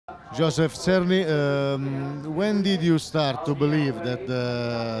Josef Cerny, when did you start to believe that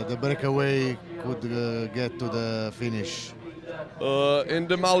the breakaway could get to the finish? In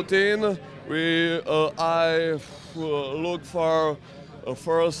the mountain, I look for a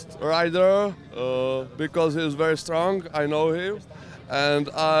first rider because he's very strong. I know him, and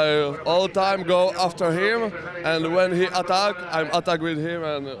I all time go after him. And when he attack, I'm attack with him,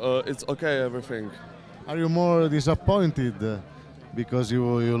 and it's okay. Everything. Are you more disappointed because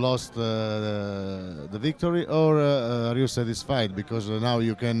you lost the victory, or are you satisfied because now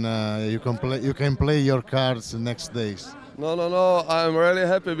you can play your cards next days? No. I'm really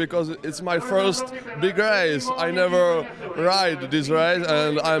happy because it's my first big race. I never ride this race,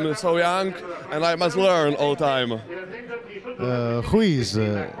 and I'm so young, and I must learn all time. Who is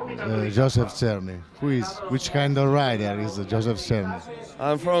Josef Cerny? Which kind of rider is Josef Cerny?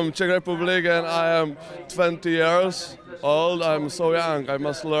 I'm from Czech Republic, and I am 20 years old. I'm so young. I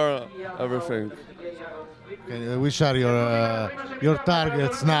must learn everything. Okay, which are your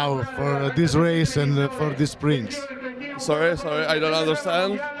targets now for this race and for these sprints? Sorry, I don't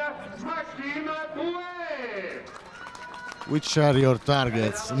understand. Which are your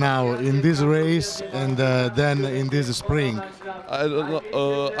targets now in this race and then in this spring? I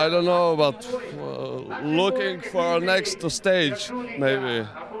don't know, but looking for next stage, maybe.